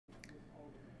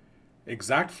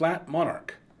ExactFlat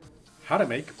Monarch. How to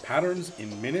make patterns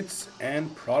in minutes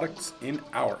and products in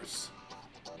hours.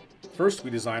 First, we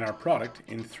design our product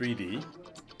in 3D.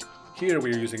 Here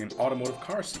we are using an automotive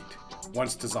car seat.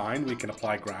 Once designed, we can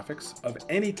apply graphics of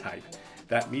any type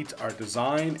that meets our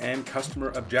design and customer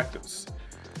objectives.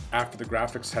 After the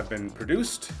graphics have been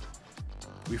produced,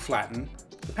 we flatten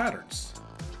the patterns.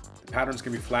 The patterns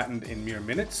can be flattened in mere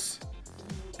minutes.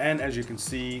 And as you can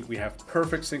see, we have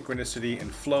perfect synchronicity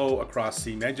and flow across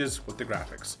seam edges with the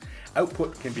graphics.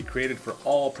 Output can be created for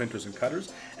all printers and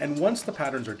cutters, and once the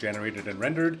patterns are generated and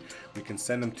rendered, we can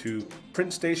send them to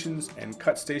print stations and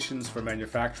cut stations for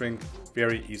manufacturing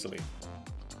very easily.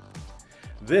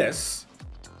 This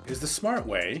is the smart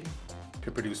way to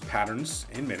produce patterns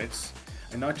in minutes,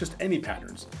 and not just any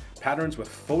patterns. Patterns with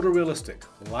photorealistic,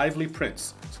 lively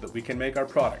prints so that we can make our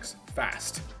products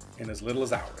fast in as little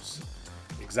as hours.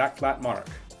 ExactFlat Monarch.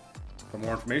 For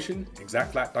more information,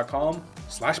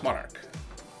 exactflat.com/monarch.